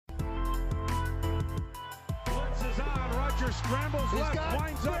Rodgers scrambles left,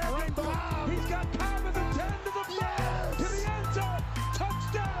 winds up right. He's got Cobb at the 10 to the 5 to the end zone.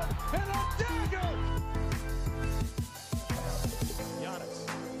 Touchdown and a dagger. Giannis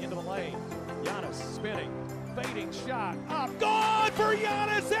into the lane. Giannis spinning, fading shot up. Gone for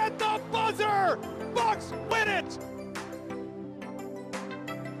Giannis at the buzzer. Bucks win it.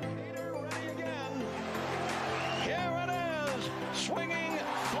 Ready again. Here it is. Swinging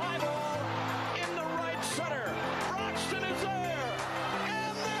fly ball in the right center. Broxton is there.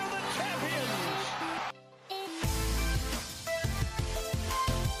 And they're the champions.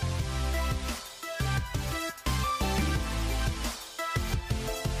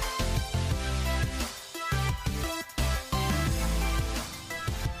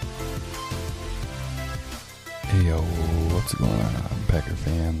 Hey yo, what's going on, Packer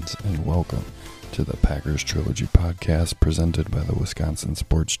fans, and welcome to the Packers Trilogy podcast presented by the Wisconsin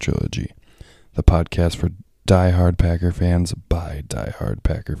Sports Trilogy, the podcast for diehard Packer fans by diehard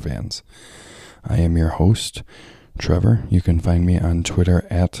Packer fans. I am your host, Trevor. You can find me on Twitter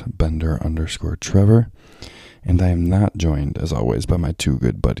at Bender_Trevor, and I am not joined, as always, by my two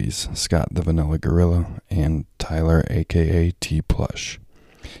good buddies, Scott the Vanilla Gorilla and Tyler aka T Plush.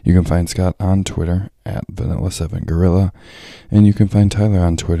 You can find Scott on Twitter at Vanilla7Gorilla, and you can find Tyler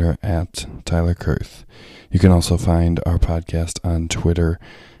on Twitter at Tyler Kurth. You can also find our podcast on Twitter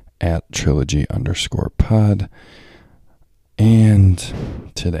at Trilogy_pod.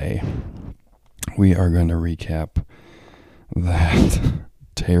 And today, we are going to recap that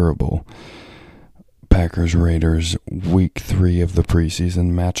terrible Packers-Raiders Week 3 of the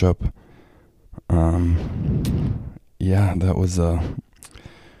preseason matchup. Yeah, that was a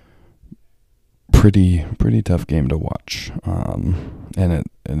pretty tough game to watch, and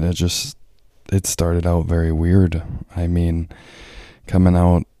it started out very weird. I mean, coming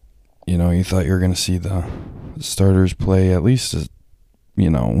out, you thought you were going to see the starters play at least,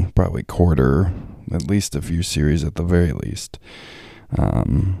 probably quarter, at least a few series at the very least.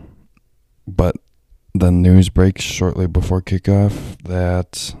 But the news breaks shortly before kickoff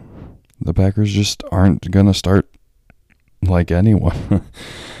that the Packers just aren't going to start like anyone.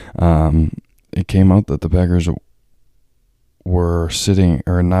 It came out that the Packers were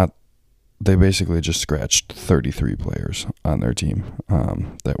they basically just scratched 33 players on their team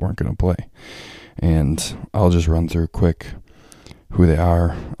that weren't going to play. And I'll just run through quick who they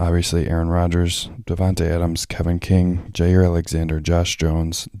are. Obviously, Aaron Rodgers, Devontae Adams, Kevin King, Jair Alexander, Josh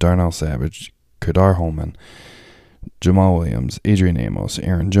Jones, Darnell Savage, Kadar Holman, Jamal Williams, Adrian Amos,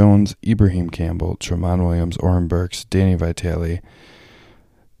 Aaron Jones, Ibrahim Campbell, Tramon Williams, Oren Burks, Danny Vitale,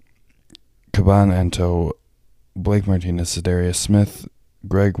 Caban Ento, Blake Martinez, Sedarius Smith,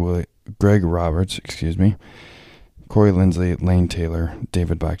 Greg Roberts, Corey Linsley, Lane Taylor,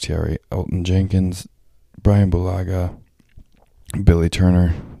 David Bakhtiari, Elton Jenkins, Brian Bulaga, Billy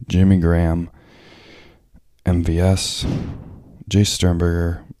Turner, Jimmy Graham, MVS, Jace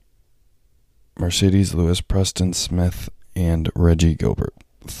Sternberger, Mercedes Lewis, Preston Smith, and Reggie Gilbert.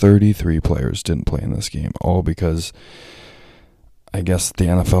 33 players didn't play in this game, all because I guess the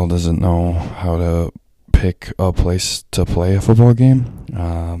NFL doesn't know how to pick a place to play a football game.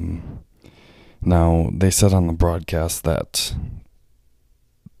 Now, they said on the broadcast that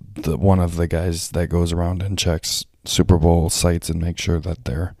one of the guys that goes around and checks Super Bowl sites and makes sure that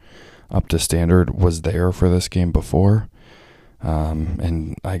they're up to standard was there for this game before.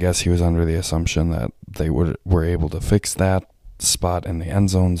 And I guess he was under the assumption that they were able to fix that spot in the end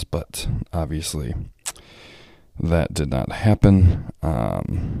zones, but obviously that did not happen,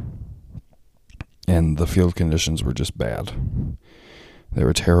 and the field conditions were just bad. They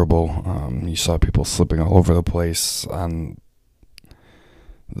were terrible. You saw people slipping all over the place. On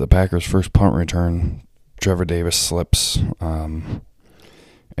the Packers' first punt return, Trevor Davis slips, and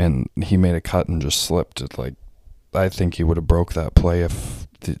he made a cut and just slipped. I think he would have broke that play if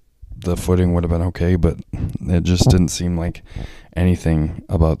the footing would have been okay, but it just didn't seem like anything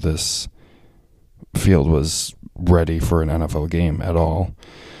about this field was ready for an NFL game at all.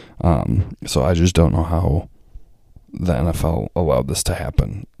 So I just don't know how the NFL allowed this to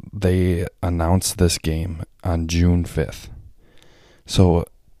happen. They announced this game on June 5th. So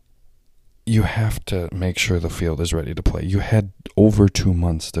you have to make sure the field is ready to play. You had over 2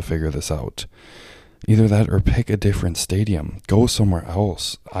 months to figure this out. Either that or pick a different stadium. Go somewhere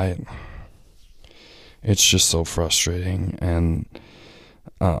else. It's just so frustrating, and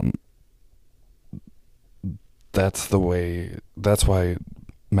that's why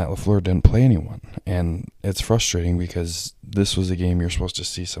Matt LaFleur didn't play anyone. And it's frustrating because this was a game you're supposed to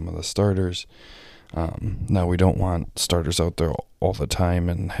see some of the starters. Now, we don't want starters out there all the time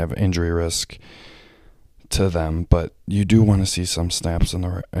and have injury risk to them, but you do want to see some snaps in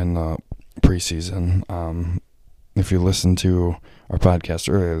the preseason. If you listen to our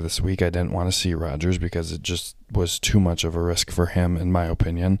podcast earlier this week, I didn't want to see Rodgers because it just was too much of a risk for him, in my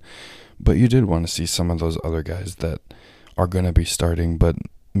opinion. But you did want to see some of those other guys that are going to be starting, but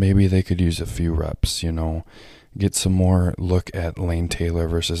maybe they could use a few reps, get some more look at Lane Taylor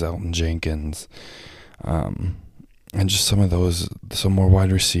versus Elton Jenkins, and just some more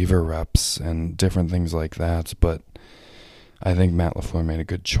wide receiver reps and different things like that. But I think Matt LaFleur made a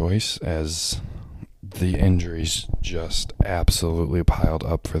good choice, as the injuries just absolutely piled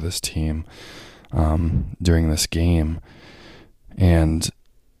up for this team during this game. And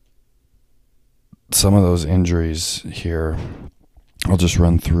some of those injuries here, I'll just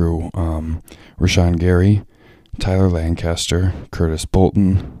run through. Rashawn Gary, Tyler Lancaster, Curtis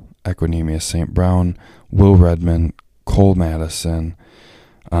Bolton, Equanimeous St. Brown, Will Redmond, Cole Madison,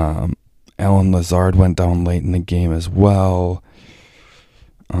 Alan Lazard went down late in the game as well.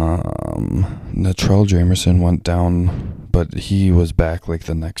 Natrell Jamerson went down, but he was back like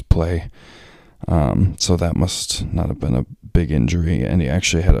the next play. So that must not have been a big injury, and he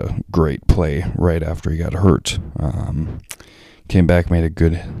actually had a great play right after he got hurt. Came back, made a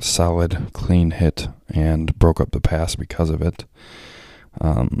good, solid, clean hit, and broke up the pass because of it.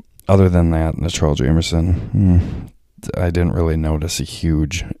 Other than that, Natrell Jamerson, I didn't really notice a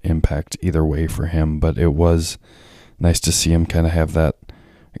huge impact either way for him, but it was nice to see him kind of have that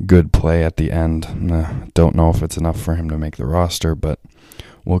good play at the end. Don't know if it's enough for him to make the roster, but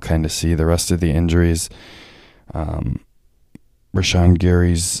we'll kind of see. The rest of the injuries, Rashawn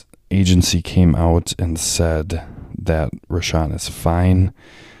Gary's agency came out and said that Rashawn is fine.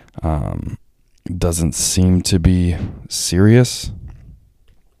 Doesn't seem to be serious.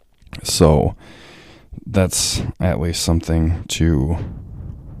 So that's at least something to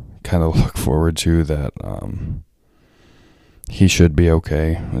kind of look forward to, that he should be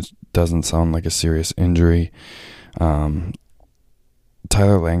okay. It doesn't sound like a serious injury. Tyler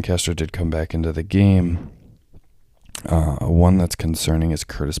Lancaster did come back into the game. One that's concerning is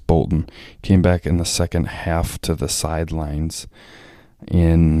Curtis Bolton. Came back in the second half to the sidelines. He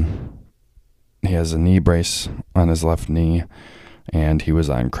has a knee brace on his left knee, and he was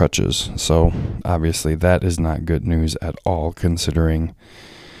on crutches. So obviously that is not good news at all, considering,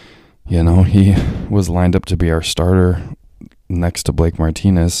 he was lined up to be our starter next to Blake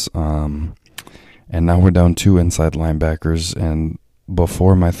Martinez. And now we're down 2 inside linebackers, and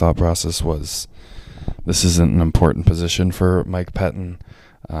before my thought process was, this isn't an important position for Mike Pettin,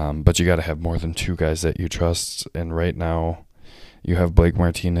 but you got to have more than 2 guys that you trust. And right now, you have Blake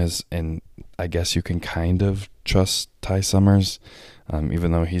Martinez, and I guess you can kind of trust Ty Summers,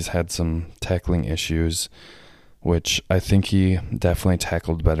 even though he's had some tackling issues, which I think he definitely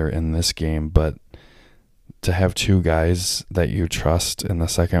tackled better in this game. But to have 2 guys that you trust in the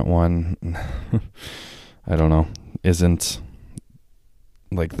second one, I don't know, isn't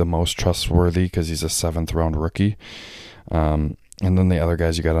like the most trustworthy, because he's a 7th round rookie. And then the other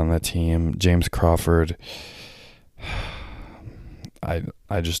guys you got on the team, James Crawford,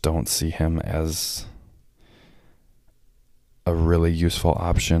 I just don't see him as a really useful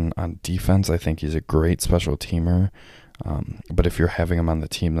option on defense. I think he's a great special teamer. But if you're having him on the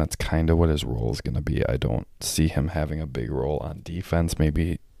team, that's kind of what his role is going to be. I don't see him having a big role on defense,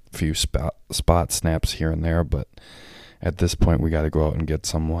 maybe a few spot snaps here and there, but at this point we got to go out and get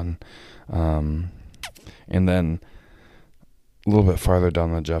someone. And then a little bit farther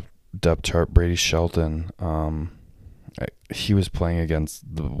down the depth chart, Brady Shelton, he was playing against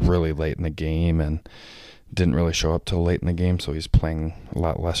really late in the game and didn't really show up till late in the game, so he's playing a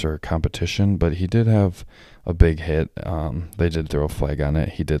lot lesser competition, but he did have a big hit. They did throw a flag on it.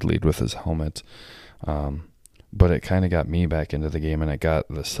 He did lead with his helmet. But it kind of got me back into the game, and it got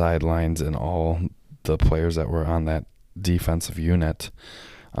the sidelines and all the players that were on that defensive unit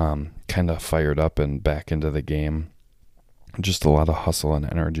kind of fired up and back into the game. Just a lot of hustle and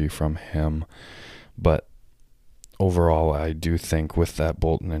energy from him. But overall, I do think with that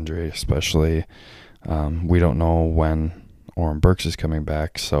Bolton injury especially, we don't know when Oren Burks is coming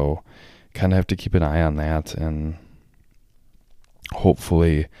back, so kind of have to keep an eye on that, and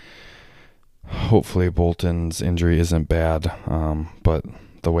hopefully Bolton's injury isn't bad, but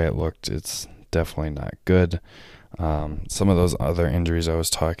the way it looked, it's definitely not good. Some of those other injuries I was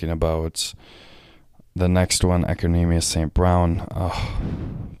talking about, the next one, Equanimeous St. Brown,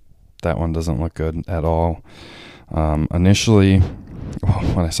 that one doesn't look good at all. Initially,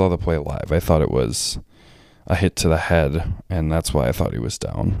 when I saw the play live, I thought it was a hit to the head, and that's why I thought he was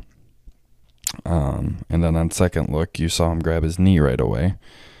down. And then on second look, you saw him grab his knee right away.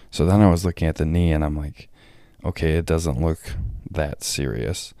 So then I was looking at the knee, and I'm like, okay, it doesn't look that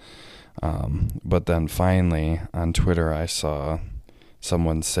serious. But then finally on Twitter, I saw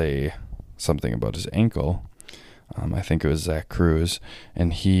someone say something about his ankle. I think it was Zach Cruz,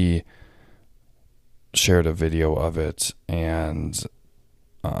 and he shared a video of it, and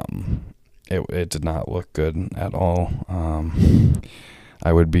it did not look good at all.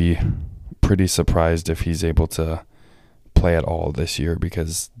 I would be pretty surprised if he's able to play at all this year,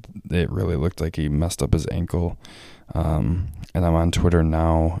 because it really looked like he messed up his ankle. And I'm on Twitter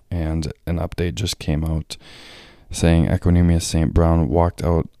now, and an update just came out saying Equanimeous St. Brown walked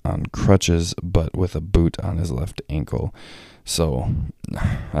out on crutches but with a boot on his left ankle. So,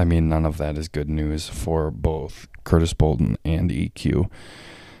 I mean, none of that is good news for both Curtis Bolton and EQ.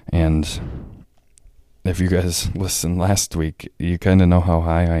 And if you guys listened last week, you kind of know how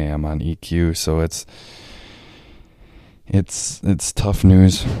high I am on EQ. So it's tough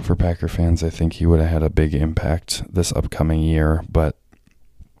news for Packer fans. I think he would have had a big impact this upcoming year, but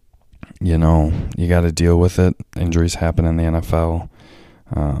you know, you got to deal with it. Injuries happen in the NFL.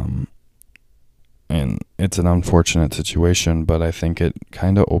 And it's an unfortunate situation, but I think it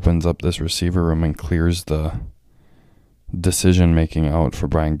kind of opens up this receiver room and clears the decision-making out for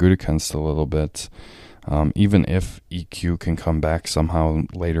Brian Gutekunst a little bit. Even if EQ can come back somehow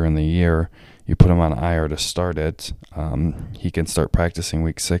later in the year, you put him on IR to start it. He can start practicing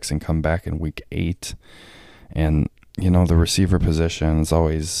week 6 and come back in week 8. And, you know, the receiver position is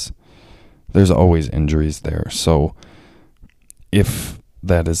always... There's always injuries there. So if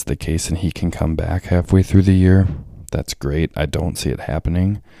that is the case and he can come back halfway through the year, that's great. I don't see it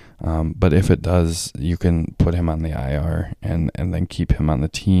happening. But if it does, you can put him on the IR and then keep him on the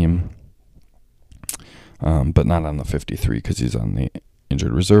team, but not on the 53 because he's on the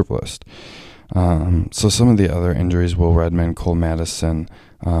injured reserve list. So some of the other injuries, Will Redmond, Cole Madison,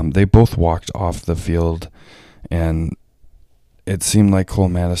 they both walked off the field, and it seemed like Cole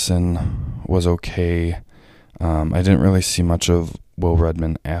Madison was okay. I didn't really see much of Will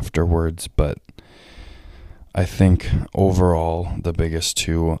Redmond afterwards, but I think overall the biggest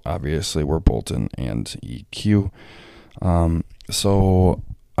two obviously were Bolton and EQ. So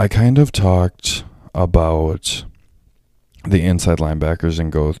I kind of talked about the inside linebackers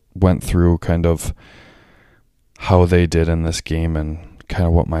and went through kind of how they did in this game and kind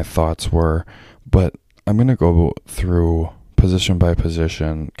of what my thoughts were. But I'm going to go through position by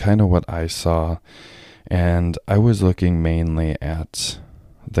position, kind of what I saw, and I was looking mainly at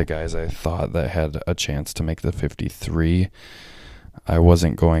the guys I thought that had a chance to make the 53. I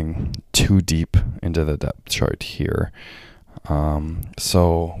wasn't going too deep into the depth chart here.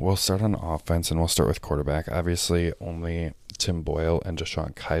 So we'll start on offense, and we'll start with quarterback. Obviously, only Tim Boyle and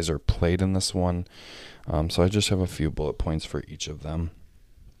DeShone Kizer played in this one, so I just have a few bullet points for each of them.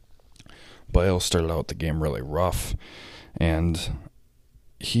 Boyle started out the game really rough, and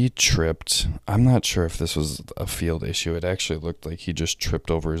he tripped. I'm not sure if this was a field issue. It actually looked like he just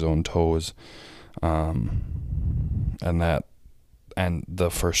tripped over his own toes. And the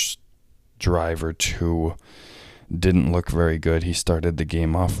first drive or two didn't look very good. He started the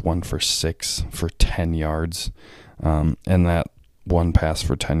game off 1 for 6 for 10 yards. And that one pass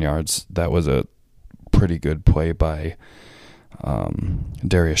for 10 yards, that was a pretty good play by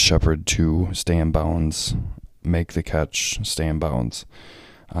Darius Shepard to stay in bounds, make the catch, stay in bounds.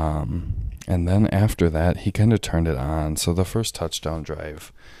 And then after that, he kind of turned it on. So the first touchdown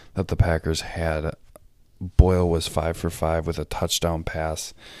drive that the Packers had, Boyle was 5 for 5 with a touchdown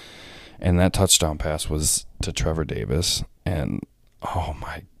pass. And that touchdown pass was to Trevor Davis. And, oh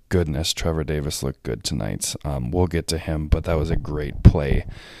my goodness, Trevor Davis looked good tonight. We'll get to him, but that was a great play.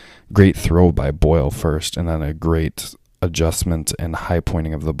 Great throw by Boyle first, and then a great adjustment and high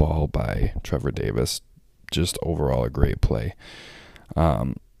pointing of the ball by Trevor Davis. Just overall a great play.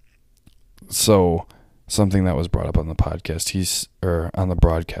 So something that was brought up on the podcast, on the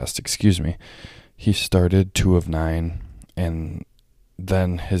broadcast, he started 2 of 9, and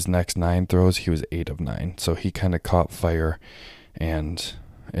then his next 9 throws, he was 8 of 9. So he kind of caught fire, and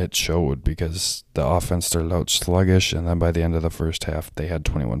it showed because the offense started out sluggish, and then by the end of the first half, they had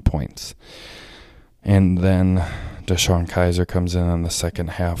 21 points. And then DeShone Kizer comes in the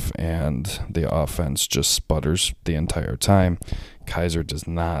second half, and the offense just sputters the entire time. Kizer does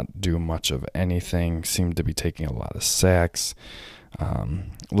not do much of anything, seemed to be taking a lot of sacks.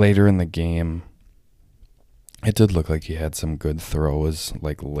 Later in the game, it did look like he had some good throws,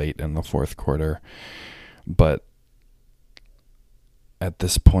 like late in the fourth quarter. But at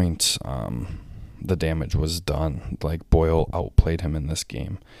this point, the damage was done. Like, Boyle outplayed him in this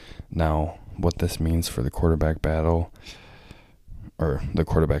game. Now, what this means for the quarterback battle, or the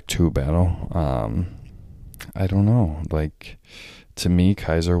quarterback 2 battle, I don't know. Like, to me,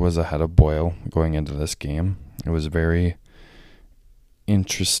 Kaiser was ahead of Boyle going into this game. It was very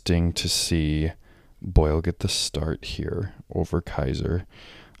interesting to see Boyle get the start here over Kaiser.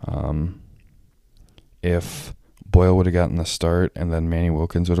 If Boyle would have gotten the start and then Manny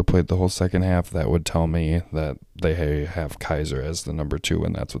Wilkins would have played the whole second half, that would tell me that they have Kaiser as the number 2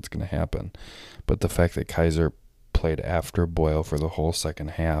 and that's what's going to happen. But the fact that Kaiser played after Boyle for the whole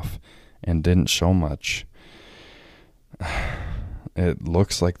second half and didn't show much, it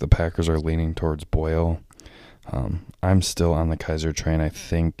looks like the Packers are leaning towards Boyle. I'm still on the Kaiser train. I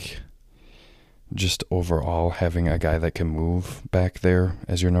think just overall having a guy that can move back there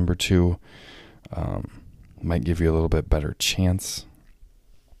as your number 2 might give you a little bit better chance.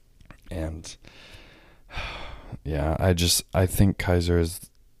 And yeah, I think Kaiser is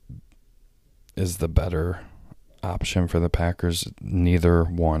the better option for the Packers. Neither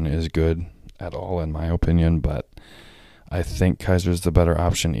one is good at all in my opinion, but I think Kaiser's the better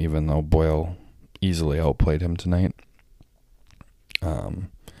option, even though Boyle easily outplayed him tonight.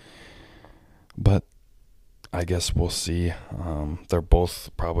 But I guess we'll see. They're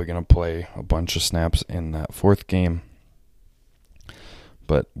both probably going to play a bunch of snaps in that 4th game.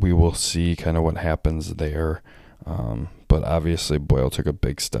 But we will see kind of what happens there. But obviously Boyle took a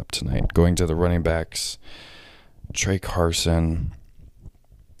big step tonight. Going to the running backs, Trey Carson,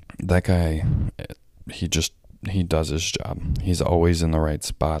 that guy, he does his job. He's always in the right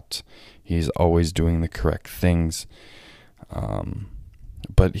spot. He's always doing the correct things.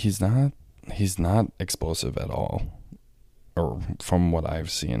 But he's not explosive at all. Or from what I've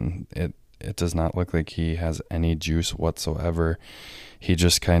seen, it does not look like he has any juice whatsoever. He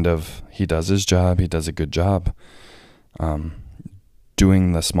just he does his job. He does a good job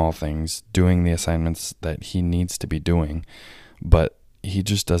doing the small things, doing the assignments that he needs to be doing. But he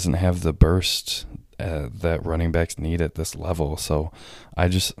just doesn't have the burst that running backs need at this level. So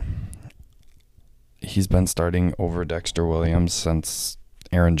he's been starting over Dexter Williams since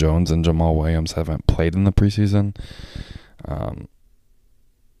Aaron Jones and Jamal Williams haven't played in the preseason.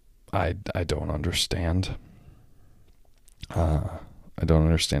 I don't understand. I don't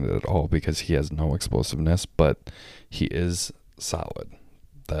understand it at all because he has no explosiveness, but he is solid.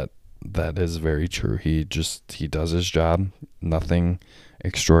 That is very true. He does his job. Nothing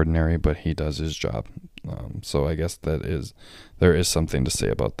extraordinary, but he does his job. So I guess there is something to say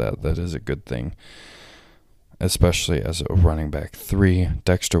about that. That is a good thing, especially as a running back 3.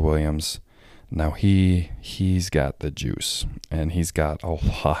 Dexter Williams, now he's got the juice, and he's got a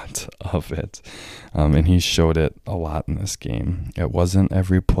lot of it, and he showed it a lot in this game. It wasn't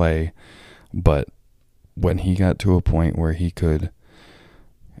every play, but when he got to a point where he could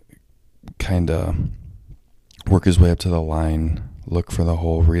kind of work his way up to the line, look for the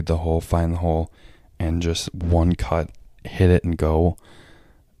hole, read the hole, find the hole, and just one cut, hit it and go,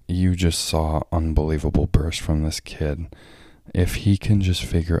 you just saw unbelievable burst from this kid. If he can just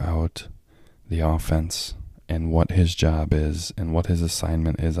figure out the offense and what his job is and what his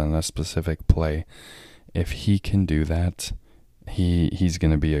assignment is on a specific play, if he can do that, he's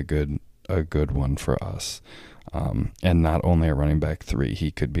going to be a good one for us. And not only a running back 3,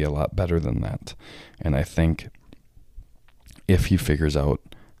 he could be a lot better than that. And I think if he figures out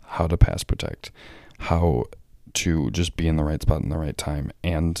how to pass protect, how to just be in the right spot in the right time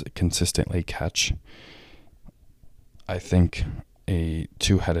and consistently catch, I think a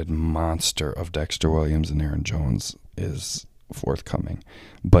 2-headed monster of Dexter Williams and Aaron Jones is forthcoming.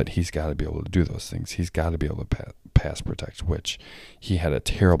 But he's got to be able to do those things. He's got to be able to pass protect, which he had a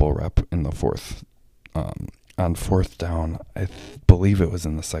terrible rep in the 4th. On 4th down, I believe it was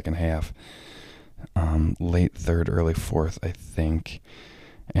in the second half, late 3rd, early 4th, I think.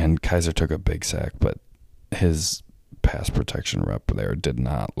 And Kaiser took a big sack, but his pass protection rep there did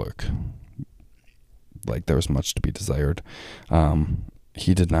not look like there was much to be desired.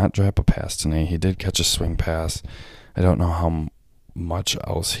 He did not drop a pass tonight. He did catch a swing pass. I don't know how much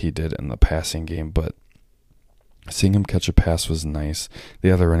else he did in the passing game, but seeing him catch a pass was nice.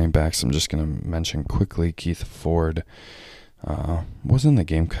 The other running backs I'm just going to mention quickly. Keith Ford was in the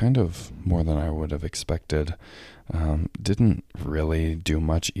game kind of more than I would have expected. Didn't really do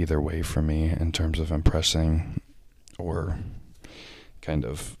much either way for me in terms of impressing or kind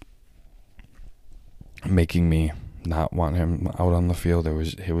of making me not want him out on the field.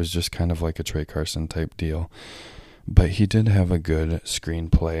 It was just kind of like a Trey Carson type deal. But he did have a good screen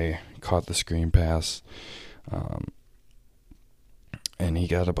play, caught the screen pass, and he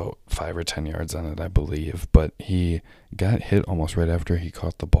got about 5 or 10 yards on it, I believe. But he got hit almost right after he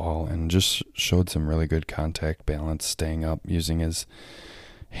caught the ball and just showed some really good contact balance, staying up, using his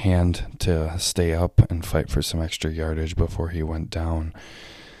hand to stay up and fight for some extra yardage before he went down.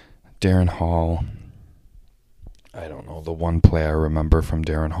 Darren Hall, I don't know, the one play I remember from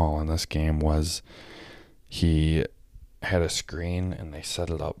Darren Hall in this game was he had a screen and they set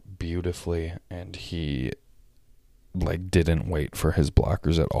it up beautifully, and he didn't wait for his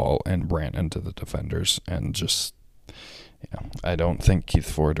blockers at all and ran into the defenders, and just I don't think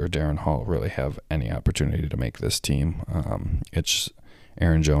Keith Ford or Darren Hall really have any opportunity to make this team. It's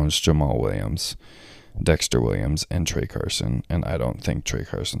Aaron Jones, Jamal Williams, Dexter Williams, and Trey Carson, and I don't think Trey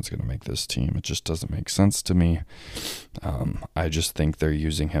Carson's going to make this team. It just doesn't make sense to me. I just think they're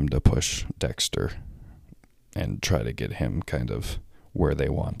using him to push Dexter and try to get him kind of where they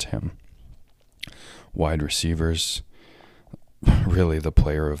want him. Wide receivers, really the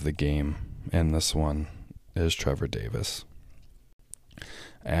player of the game in this one is Trevor Davis.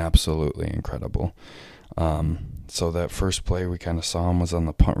 Absolutely incredible. So that first play we kind of saw him was on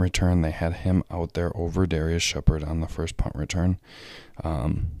the punt return. They had him out there over Darius Shepard on the first punt return.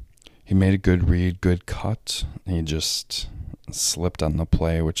 He made a good read, good cut. He just slipped on the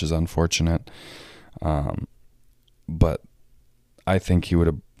play, which is unfortunate. But I think he would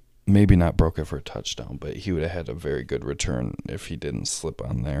have maybe not broke it for a touchdown, but he would have had a very good return if he didn't slip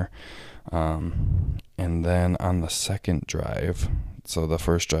on there. And then on the second drive, so the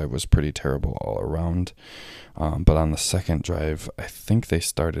first drive was pretty terrible all around. But on the second drive, I think they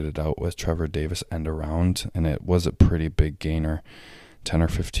started it out with Trevor Davis end around, and it was a pretty big gainer, 10 or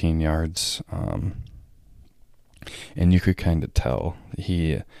 15 yards. And you could kind of tell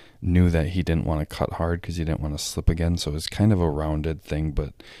he knew that he didn't want to cut hard because he didn't want to slip again. So it was kind of a rounded thing,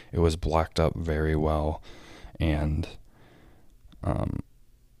 but it was blocked up very well. And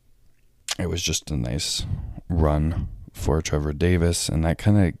it was just a nice run for Trevor Davis, and that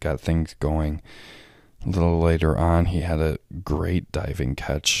kind of got things going. A little later on, he had a great diving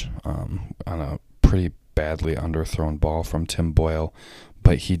catch on a pretty badly underthrown ball from Tim Boyle,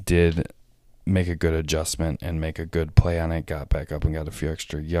 but he did make a good adjustment and make a good play on it, got back up and got a few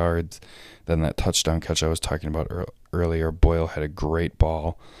extra yards. Then that touchdown catch I was talking about earlier, Boyle had a great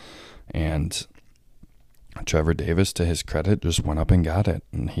ball, and Trevor Davis, to his credit, just went up and got it,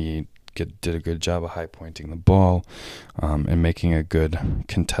 and he did a good job of high-pointing the ball and making a good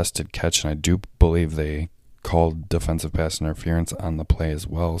contested catch. And I do believe they called defensive pass interference on the play as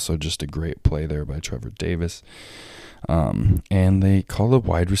well, so just a great play there by Trevor Davis. And they called a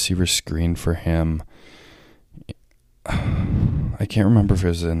wide receiver screen for him. I can't remember if it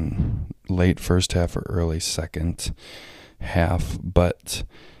was in late first half or early second half, but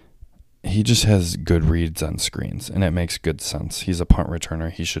he just has good reads on screens, and it makes good sense. He's a punt returner.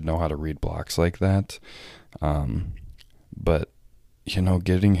 He should know how to read blocks like that. But,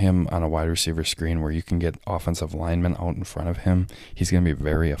 getting him on a wide receiver screen where you can get offensive linemen out in front of him, he's going to be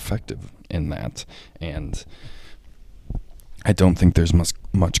very effective in that. And I don't think there's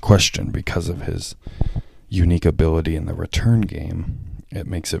much question because of his unique ability in the return game. It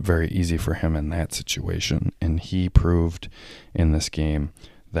makes it very easy for him in that situation. And he proved in this game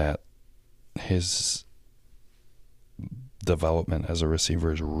that his development as a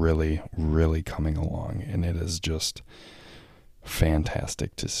receiver is really, really coming along, and it is just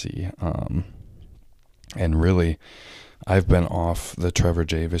fantastic to see. And really, I've been off the Trevor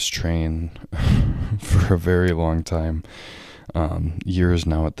Davis train for a very long time, years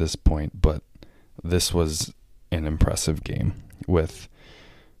now at this point, but this was an impressive game with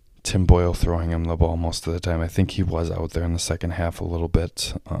Tim Boyle throwing him the ball most of the time. I think he was out there in the second half a little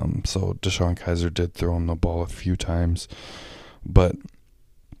bit. So Deshaun Kaiser did throw him the ball a few times. But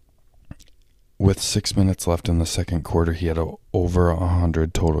with 6 minutes left in the second quarter, he had over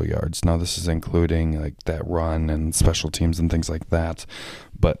 100 total yards. Now this is including that run and special teams and things like that.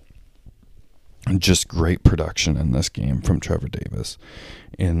 But just great production in this game from Trevor Davis.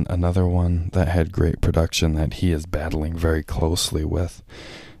 In another one that had great production that he is battling very closely with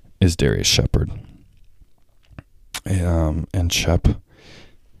is Darius Shepard. And Shep,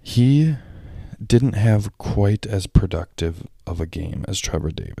 he didn't have quite as productive of a game as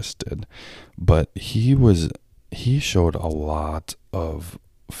Trevor Davis did, but he showed a lot of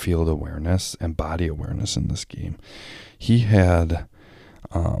field awareness and body awareness in this game. He had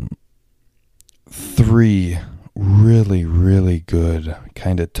 3 really, really good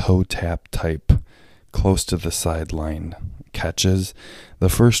kind of toe tap type close to the sideline catches. The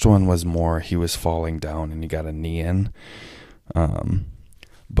first one was more he was falling down and he got a knee in.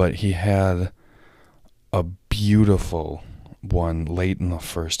 But he had a beautiful one late in the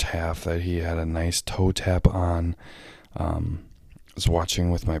first half that he had a nice toe tap on. was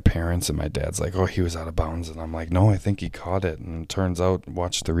watching with my parents, and my dad's like, oh, he was out of bounds. And I'm like, no, I think he caught it. And it turns out,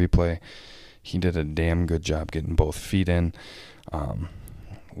 watch the replay, he did a damn good job getting both feet in.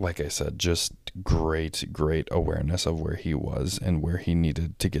 Like I said, just great awareness of where he was and where he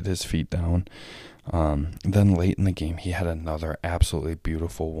needed to get his feet down. Then late in the game, he had another absolutely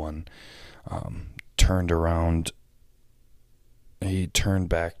beautiful one. Turned around. He turned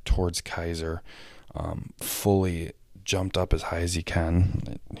back towards Kaiser, fully jumped up as high as he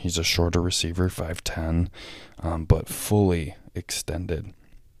can. He's a shorter receiver, 5'10", but fully extended.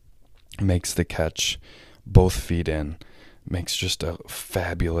 Makes the catch, both feet in. Makes just a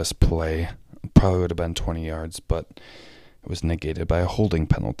fabulous play. Probably would have been 20 yards, but it was negated by a holding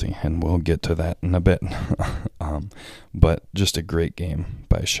penalty, and we'll get to that in a bit. But just a great game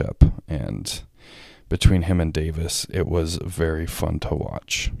by Shep, and between him and Davis, it was very fun to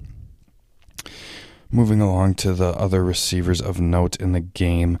watch. Moving along to the other receivers of note in the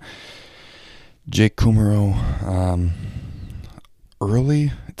game, Jake Kumerow,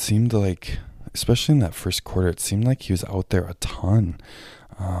 early, it seemed like, especially in that first quarter, it seemed like he was out there a ton,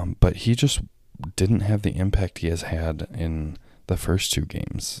 but he just didn't have the impact he has had in the first two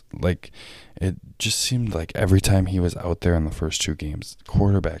games. Like, it just seemed like every time he was out there in the first two games,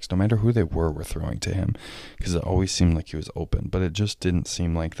 quarterbacks, no matter who they were throwing to him, because it always seemed like he was open, but it just didn't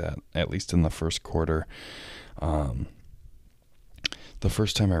seem like that, at least in the first quarter. The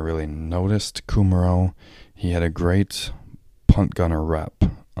first time I really noticed Kumerow, he had a great punt gunner rep.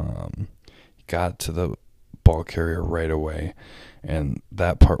 Got to the ball carrier right away, and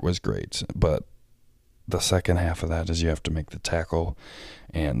that part was great. But the second half of that is you have to make the tackle,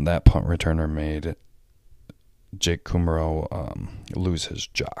 and that punt returner made Jake Kumerow lose his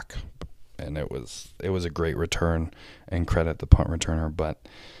jock. And it was a great return, and credit the punt returner, but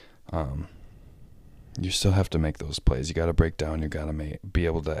you still have to make those plays. You got to break down. You got to be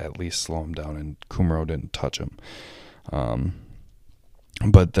able to at least slow him down, and Kumerow didn't touch him.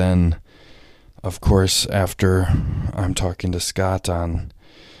 But then, of course, after I'm talking to Scott on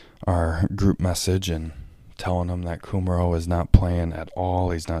our group message and telling him that Kumerow is not playing at all,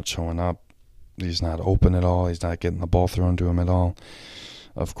 he's not showing up, he's not open at all, he's not getting the ball thrown to him at all.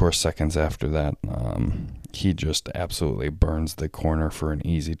 Of course, seconds after that, he just absolutely burns the corner for an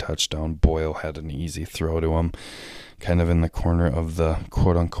easy touchdown. Boyle had an easy throw to him, kind of in the corner of the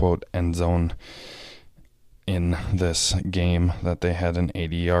quote-unquote end zone in this game that they had an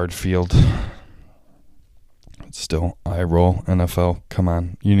 80-yard field. Still, I roll. NFL, come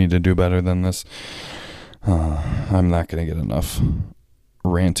on. You need to do better than this. I'm not going to get enough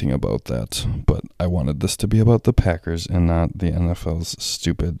ranting about that, but I wanted this to be about the Packers and not the NFL's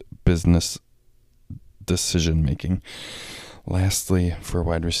stupid business decision-making. Lastly, for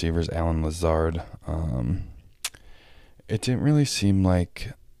wide receivers, Allen Lazard. It didn't really seem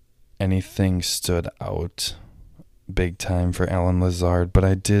like anything stood out big time for Allen Lazard, but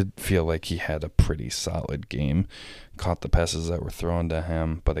I did feel like he had a pretty solid game. Caught the passes that were thrown to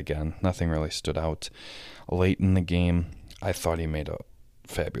him, but again, nothing really stood out. Late in the game, I thought he made a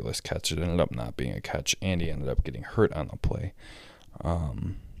fabulous catch. It ended up not being a catch, and he ended up getting hurt on the play.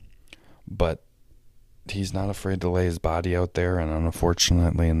 But he's not afraid to lay his body out there, and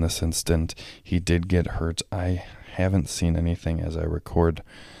unfortunately in this instant, he did get hurt. I haven't seen anything as I record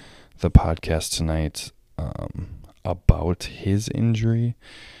the podcast tonight about his injury,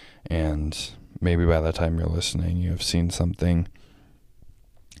 and maybe by the time you're listening, you have seen something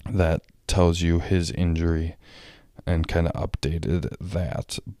that tells you his injury and kind of updated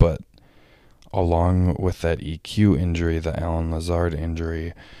that. But along with that EQ injury, the Allen Lazard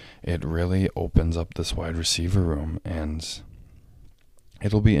injury, it really opens up this wide receiver room, and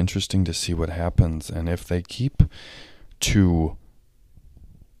it'll be interesting to see what happens. And if they keep to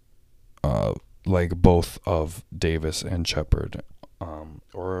like both of Davis and Shepard,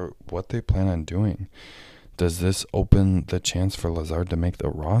 or what they plan on doing, does this open the chance for Lazard to make the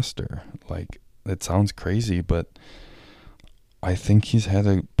roster? Like, it sounds crazy, but I think he's had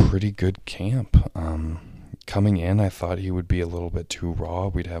a pretty good camp. Coming in, I thought he would be a little bit too raw.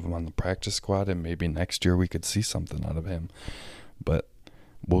 We'd have him on the practice squad, and maybe next year we could see something out of him. But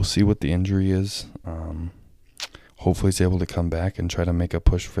we'll see what the injury is. Hopefully he's able to come back and try to make a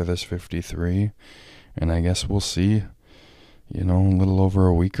push for this 53. And I guess we'll see, a little over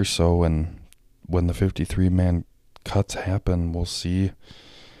a week or so. And when the 53-man cuts happen, we'll see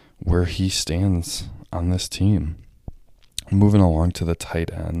where he stands on this team. Moving along to the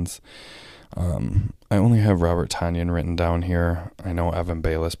tight ends. I only have Robert Tonyan written down here. I know Evan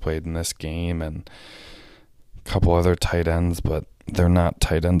Bayless played in this game and a couple other tight ends, but they're not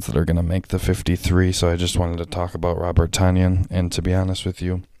tight ends that are going to make the 53, so I just wanted to talk about Robert Tonyan, and to be honest with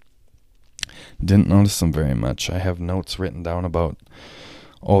you, didn't notice him very much. I have notes written down about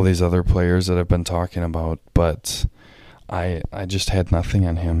all these other players that I've been talking about, but I just had nothing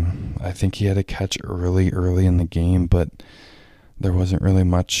on him. I think he had a catch early in the game, but there wasn't really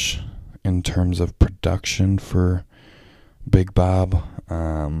much in terms of production for Big Bob.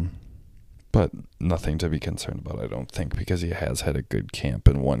 But nothing to be concerned about, I don't think, because he has had a good camp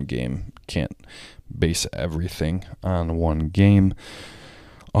in one game. Can't base everything on one game.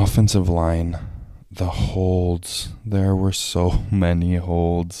 Offensive line, the holds. There were so many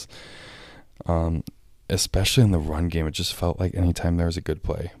holds. Especially in the run game, it just felt like anytime there was a good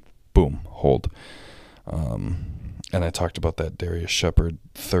play, boom, hold. And I talked about that Darius Shepard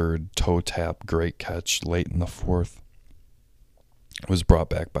third toe tap, great catch late in the fourth. Was brought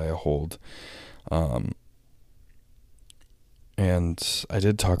back by a hold. And I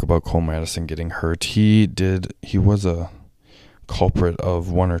did talk about Cole Madison getting hurt. He was a culprit of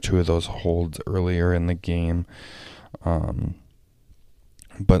one or two of those holds earlier in the game.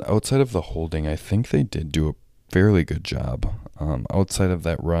 But outside of the holding, I think they did do a fairly good job. Outside of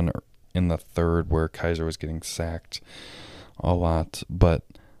that run in the third where Kaiser was getting sacked a lot. But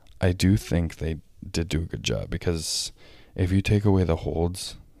I do think they did do a good job, because if you take away the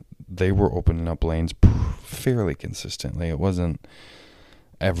holds, they were opening up lanes fairly consistently. It wasn't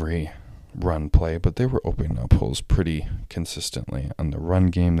every run play, but they were opening up holes pretty consistently. On the run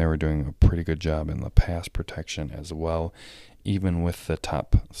game, they were doing a pretty good job in the pass protection as well, even with the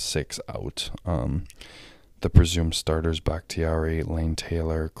top 6 out. The presumed starters, Bakhtiari, Lane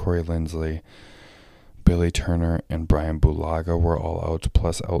Taylor, Corey Linsley, Billy Turner, and Brian Bulaga were all out,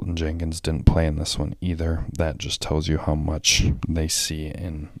 plus Elton Jenkins didn't play in this one either. That just tells you how much they see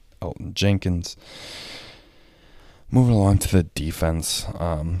in Elton Jenkins. Moving along to the defense,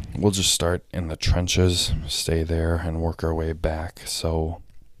 we'll just start in the trenches, stay there, and work our way back. So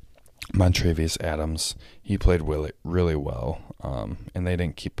Montravius Adams, he played really well, and they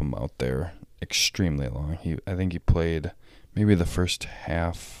didn't keep him out there extremely long. I think he played maybe the first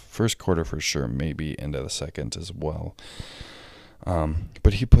quarter for sure, maybe into the second as well.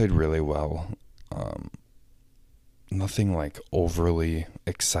 But he played really well. Nothing like overly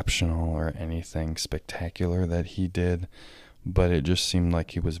exceptional or anything spectacular that he did, but it just seemed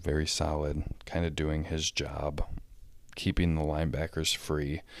like he was very solid, kind of doing his job, keeping the linebackers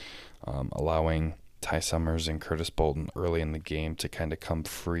free, allowing Ty Summers and Curtis Bolton early in the game to kind of come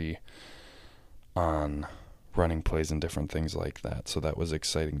free on running plays and different things like that. So that was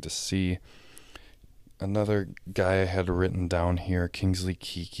exciting to see. Another guy I had written down here, Kingsley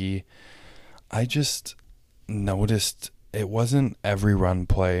Keke. I just noticed it wasn't every run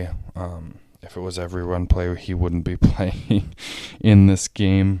play. If it was every run play, he wouldn't be playing in this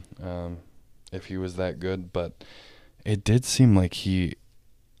game if he was that good. But it did seem like it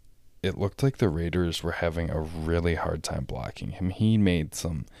looked like the Raiders were having a really hard time blocking him. He made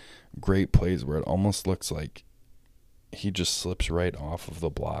some great plays where it almost looks like he just slips right off of the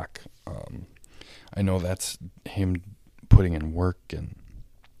block. I know that's him putting in work and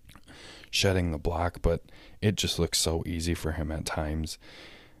shedding the block, but it just looks so easy for him at times.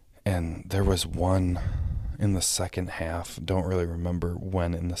 And there was one in the second half, don't really remember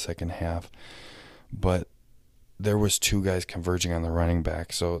when in the second half, but there was 2 guys converging on the running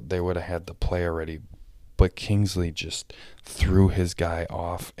back, so they would have had the play already. But Kingsley just threw his guy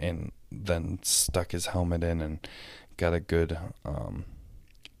off and then stuck his helmet in and got a good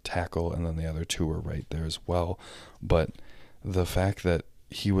tackle, and then the other 2 were right there as well. But the fact that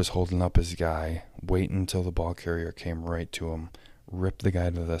he was holding up his guy, waiting until the ball carrier came right to him, ripped the guy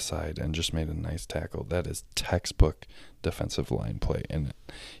to the side, and just made a nice tackle. That is textbook defensive line play, and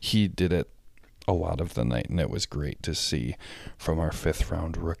he did it a lot of the night, and it was great to see from our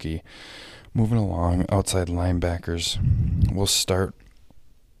 5th-round rookie. Moving along, outside linebackers, we'll start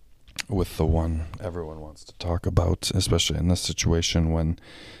with the one everyone wants to talk about, especially in this situation when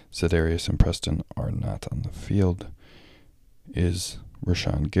Za'Darius and Preston are not on the field, is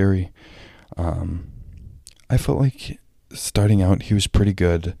Rashawn Gary. I felt like starting out he was pretty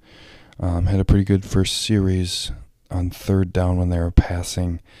good. Had a pretty good first series on 3rd down when they were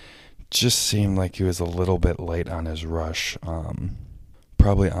passing. Just seemed like he was a little bit late on his rush.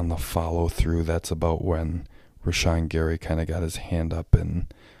 Probably on the follow-through, that's about when Rashawn Gary kind of got his hand up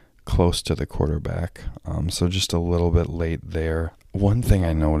and close to the quarterback. So just a little bit late there. One thing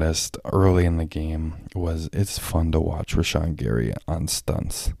I noticed early in the game was it's fun to watch Rashawn Gary on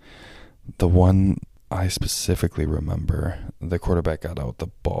stunts. The one I specifically remember the quarterback got out the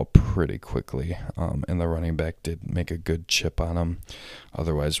ball pretty quickly, and the running back did make a good chip on him.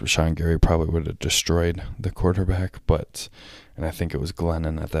 Otherwise, Rashawn Gary probably would have destroyed the quarterback, and I think it was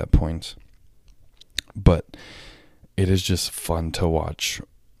Glennon at that point. But it is just fun to watch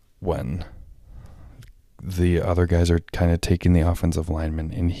when the other guys are kind of taking the offensive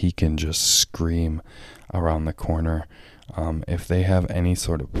lineman and he can just scream around the corner. If they have any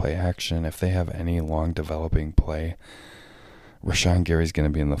sort of play action, if they have any long developing play, Rashawn Gary's going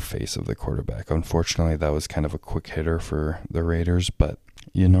to be in the face of the quarterback. Unfortunately, that was kind of a quick hitter for the Raiders, but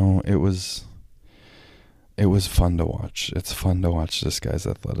it was fun to watch. It's fun to watch this guy's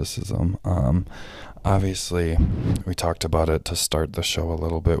athleticism. Obviously, we talked about it to start the show a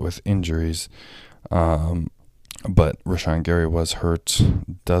little bit with injuries, but Rashawn Gary was hurt.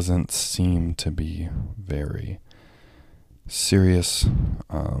 Doesn't seem to be very serious,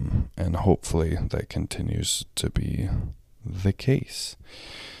 and hopefully that continues to be the case.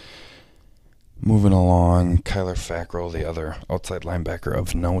 Moving along, Kyler Fackrell, the other outside linebacker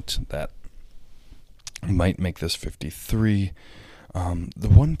of note that might make this 53. The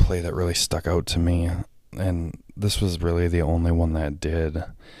one play that really stuck out to me, and this was really the only one that did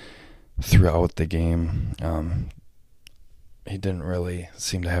throughout the game, he didn't really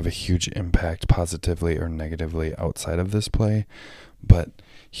seem to have a huge impact positively or negatively outside of this play, but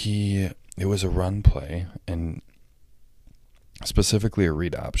it was a run play, and specifically a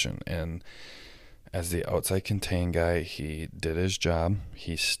read option, and as the outside contain guy, he did his job.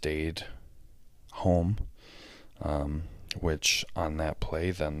 He stayed home, which on that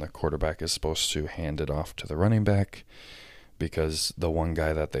play, then the quarterback is supposed to hand it off to the running back, because the one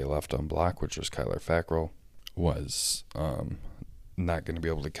guy that they left on block, which was Kyler Fackrell, was not going to be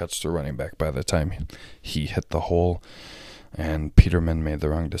able to catch the running back by the time he hit the hole, and Peterman made the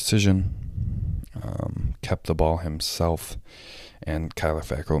wrong decision, kept the ball himself, and Kyler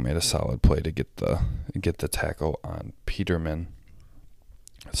Fackrell made a solid play to get the tackle on Peterman.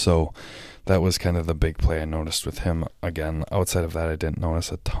 So that was kind of the big play I noticed with him. Again, outside of that, I didn't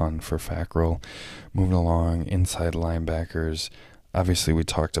notice a ton for Fackrell. Moving along, inside linebackers, obviously we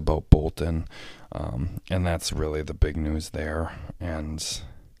talked about Bolton, and that's really the big news there. And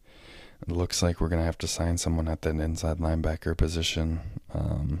it looks like we're going to have to sign someone at that inside linebacker position.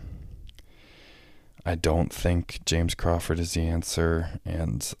 I don't think James Crawford is the answer,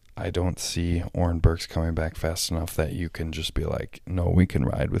 and I don't see Oren Burks coming back fast enough that you can just be like, no, we can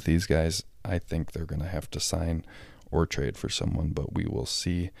ride with these guys. I think they're going to have to sign or trade for someone, but we will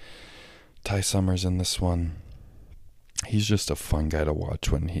see. Ty Summers in this one, he's just a fun guy to watch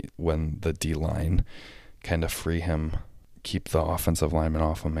when the D-line kind of free him, keep the offensive lineman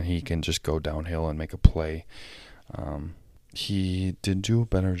off him, and he can just go downhill and make a play. He did do a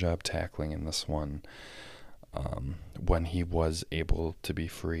better job tackling in this one when he was able to be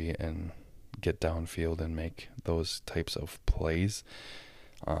free and get downfield and make those types of plays.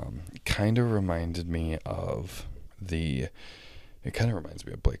 Kind of reminded me of Blake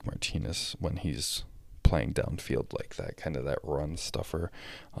Martinez when he's playing downfield like that, kind of that run stuffer.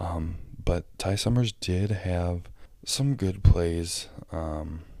 But Ty Summers did have some good plays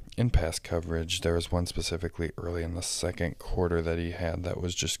in pass coverage. There was one specifically early in the second quarter that he had that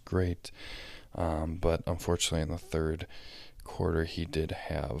was just great. But unfortunately in the third quarter he did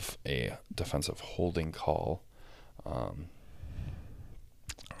have a defensive holding call on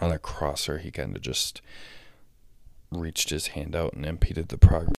a crosser. He kind of just reached his hand out and impeded the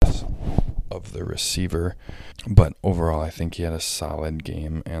progress of the receiver. But overall I think he had a solid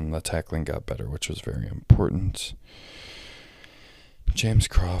game and the tackling got better, which was very important. James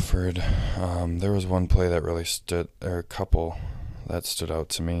Crawford, there was one play that really a couple that stood out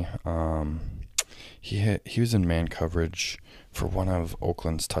to me. He was in man coverage for one of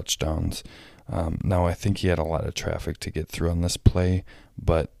Oakland's touchdowns. Now I think he had a lot of traffic to get through on this play,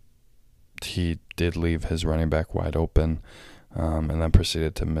 but he did leave his running back wide open, and then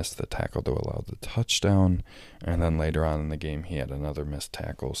proceeded to miss the tackle to allow the touchdown. And then later on in the game, he had another missed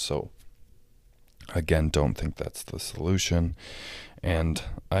tackle. So again, don't think that's the solution. And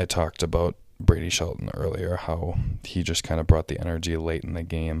I talked about Brady Shelton earlier, how he just kind of brought the energy late in the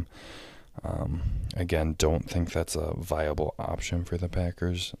game. Again, don't think that's a viable option for the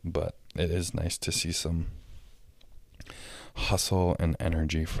Packers, but it is nice to see some hustle and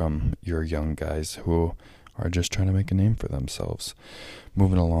energy from your young guys who are just trying to make a name for themselves.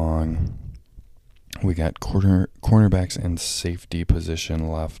 Moving along, we got cornerbacks and safety position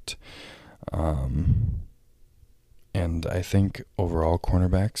left. And I think overall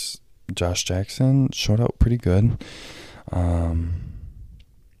cornerbacks, Josh Jackson showed out pretty good.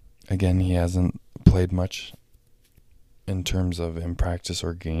 Again, he hasn't played much in terms of in practice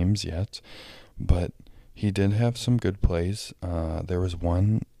or games yet, but he did have some good plays. There was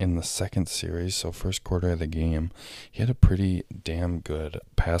one in the second series, so first quarter of the game. He had a pretty damn good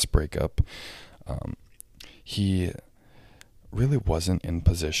pass breakup. He really wasn't in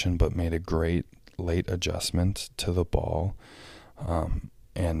position, but made a great late adjustment to the ball.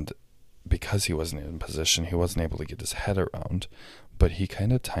 And because he wasn't in position, he wasn't able to get his head around, but he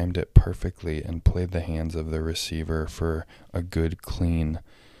kind of timed it perfectly and played the hands of the receiver for a good, clean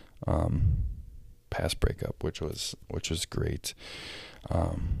pass breakup, which was great.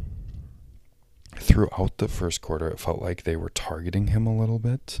 Throughout the first quarter, it felt like they were targeting him a little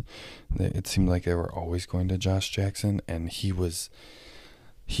bit. It seemed like they were always going to Josh Jackson, and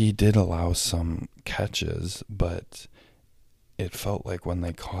he did allow some catches, but it felt like when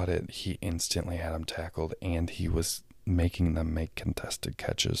they caught it, he instantly had him tackled, and he was making them make contested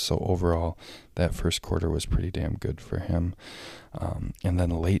catches. So overall, that first quarter was pretty damn good for him. And then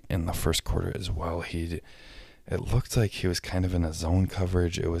late in the first quarter as well, it looked like he was kind of in a zone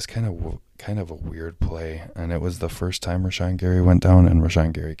coverage. It was kind of a weird play, and it was the first time Rashawn Gary went down, and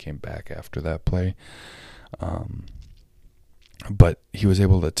Rashawn Gary came back after that play. But he was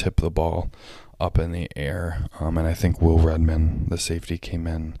able to tip the ball up in the air, and I think Will Redmond, the safety, came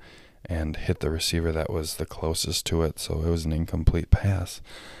in and hit the receiver that was the closest to it, so it was an incomplete pass.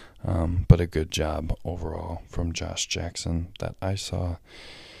 But a good job overall from Josh Jackson that I saw.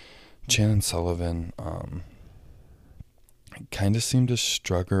 Chandon Sullivan kind of seemed to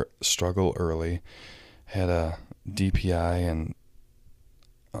struggle early. Had a DPI and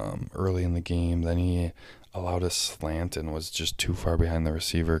early in the game. Then he allowed a slant and was just too far behind the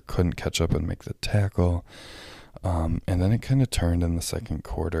receiver. Couldn't catch up and make the tackle. And then it kind of turned in the second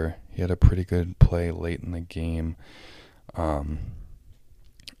quarter. He had a pretty good play late in the game. And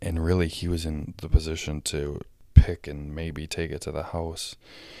really, he was in the position to pick and maybe take it to the house.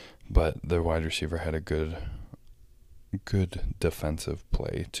 But the wide receiver had a good defensive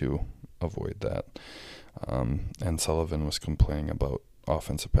play to avoid that. And Sullivan was complaining about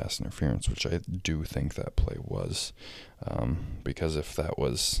offensive pass interference, which I do think that play was. Because if that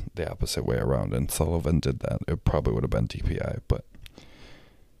was the opposite way around and Sullivan did that, it probably would have been DPI. But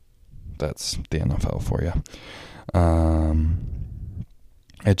that's the NFL for you.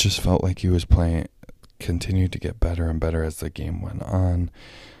 It just felt like he was continued to get better and better as the game went on.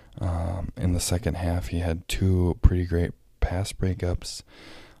 In the second half, he had 2 pretty great pass breakups.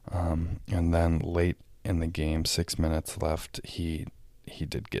 And then late in the game, 6 minutes left, he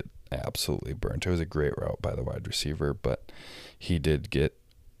did get absolutely burnt. It was a great route by the wide receiver, but he did get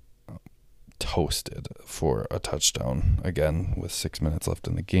toasted for a touchdown again with 6 minutes left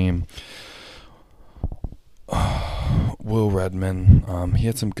in the game. Will Redmond, he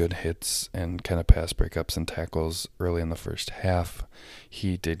had some good hits and kind of pass breakups and tackles early in the first half.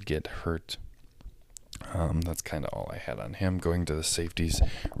 He did get hurt. That's kind of all I had on him. Going to the safeties,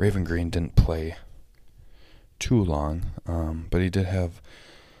 Raven Green didn't play too long, but he did have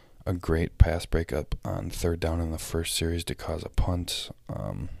a great pass breakup on third down in the first series to cause a punt.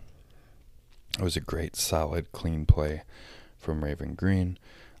 It was a great, solid, clean play from Raven Green.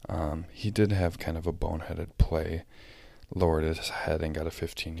 He did have kind of a boneheaded play, lowered his head and got a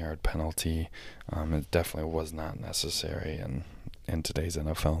 15-yard penalty. It definitely was not necessary, and in today's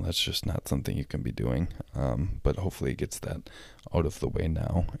NFL, that's just not something you can be doing. But hopefully he gets that out of the way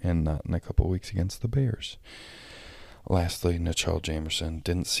now and not in a couple weeks against the Bears. Lastly, Nichelle Jamerson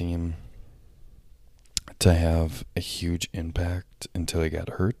didn't seem to have a huge impact until he got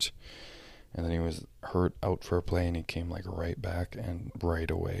hurt. And then he was hurt out for a play, and he came like right back and right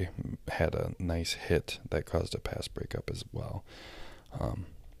away had a nice hit that caused a pass breakup as well.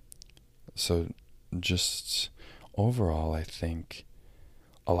 So just overall, I think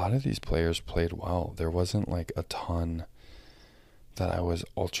a lot of these players played well. There wasn't like a ton that I was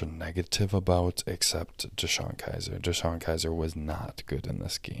ultra negative about except DeShone Kizer. DeShone Kizer was not good in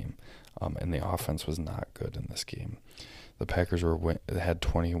this game, and the offense was not good in this game. The Packers had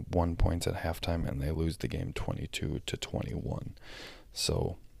 21 points at halftime, and they lose the game 22-21.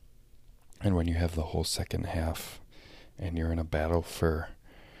 So, and when you have the whole second half, and you're in a battle for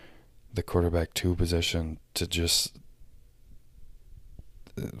the quarterback 2 position, to just,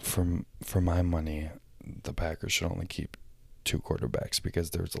 for my money, the Packers should only keep 2 quarterbacks because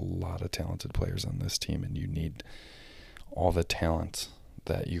there's a lot of talented players on this team, and you need all the talent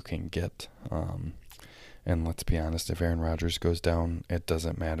that you can get. And let's be honest, if Aaron Rodgers goes down, it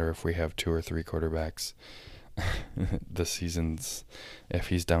doesn't matter if we have 2 or 3 quarterbacks. The season's, if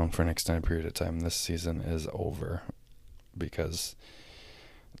he's down for an extended period of time, this season is over because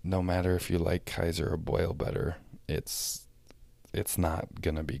no matter if you like Kaiser or Boyle better, it's not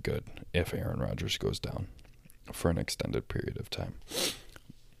going to be good if Aaron Rodgers goes down for an extended period of time.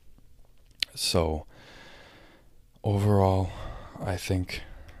 So, overall, I think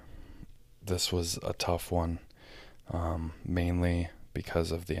this was a tough one, mainly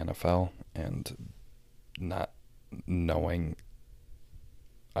because of the NFL and not knowing.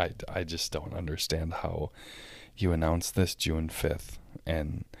 I just don't understand how you announce this June 5th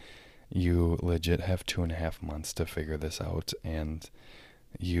and you legit have 2.5 months to figure this out, and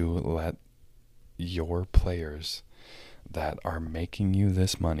you let your players that are making you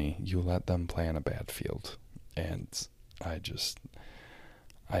this money, you let them play on a bad field. And I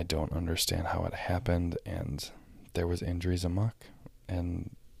don't understand how it happened, and there was injuries amok, and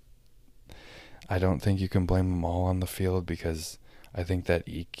I don't think you can blame them all on the field, because I think that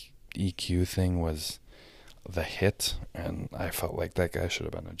EQ thing was the hit, and I felt like that guy should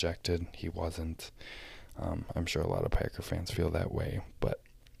have been ejected. He wasn't. I'm sure a lot of Packer fans feel that way, but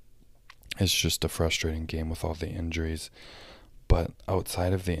it's just a frustrating game with all the injuries. But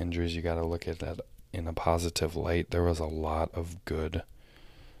outside of the injuries, you got to look at that in a positive light. There was a lot of good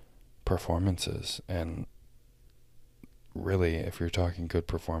performances, and really, if you're talking good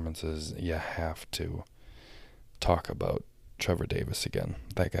performances, you have to talk about Trevor Davis again.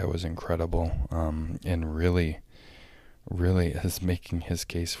 That guy was incredible, and really is making his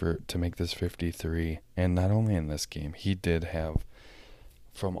case to make this 53. And not only in this game, he did have,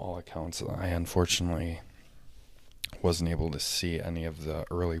 from all accounts, I unfortunately wasn't able to see any of the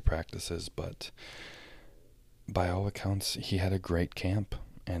early practices, but by all accounts, he had a great camp.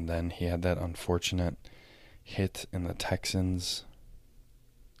 And then he had that unfortunate hit in the Texans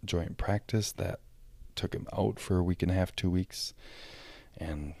joint practice that took him out for a week and a half, 2 weeks.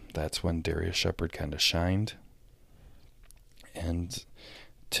 And that's when Darius Shepard kind of shined. And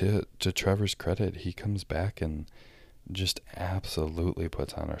to Trevor's credit, he comes back and just absolutely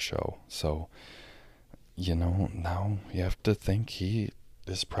puts on a show. So, now you have to think he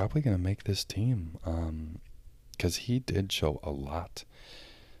is probably going to make this team, because he did show a lot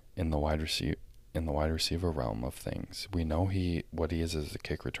in the wide receiver realm of things. We know what he is as a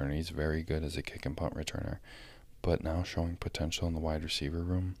kick returner. He's very good as a kick and punt returner, but now showing potential in the wide receiver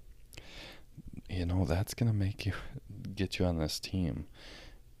room, that's going to get you on this team,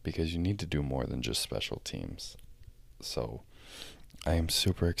 because you need to do more than just special teams. So I am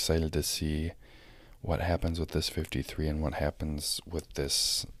super excited to see what happens with this 53 and what happens with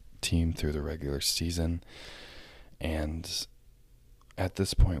this team through the regular season. And at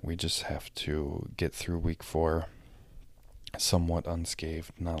this point, we just have to get through week 4 somewhat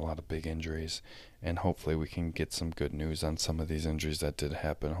unscathed, not a lot of big injuries, and hopefully we can get some good news on some of these injuries that did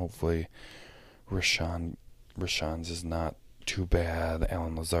happen. Hopefully Rashawn's is not too bad,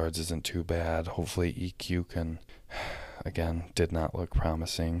 Allen Lazard's isn't too bad. Hopefully EQ can, again, did not look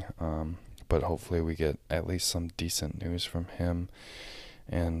promising, but hopefully we get at least some decent news from him,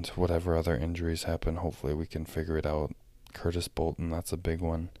 and whatever other injuries happen, hopefully we can figure it out. Curtis Bolton, that's a big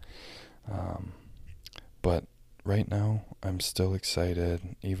one. But right now, I'm still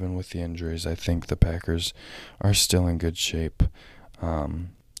excited. Even with the injuries, I think the Packers are still in good shape. And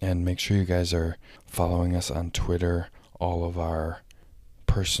make sure you guys are following us on Twitter, all of our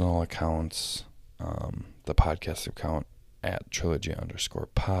personal accounts, the podcast account at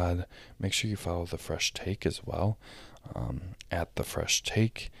Trilogy_pod. Make sure you follow The Fresh Take as well, at The Fresh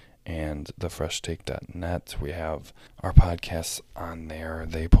Take. And thefreshtake.net. We have our podcasts on there.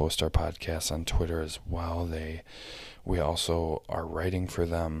 They post our podcasts on Twitter as well. We also are writing for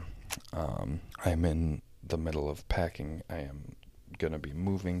them. I'm in the middle of packing. I am going to be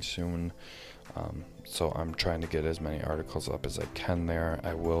moving soon. So I'm trying to get as many articles up as I can there.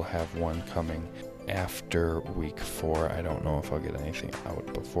 I will have one coming after week 4. I don't know if I'll get anything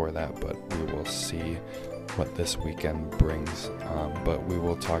out before that, but we will see what this weekend brings. But we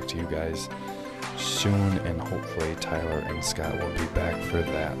will talk to you guys soon, and hopefully Tyler and Scott will be back for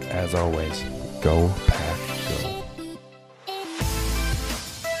that. As always, go Pack Go.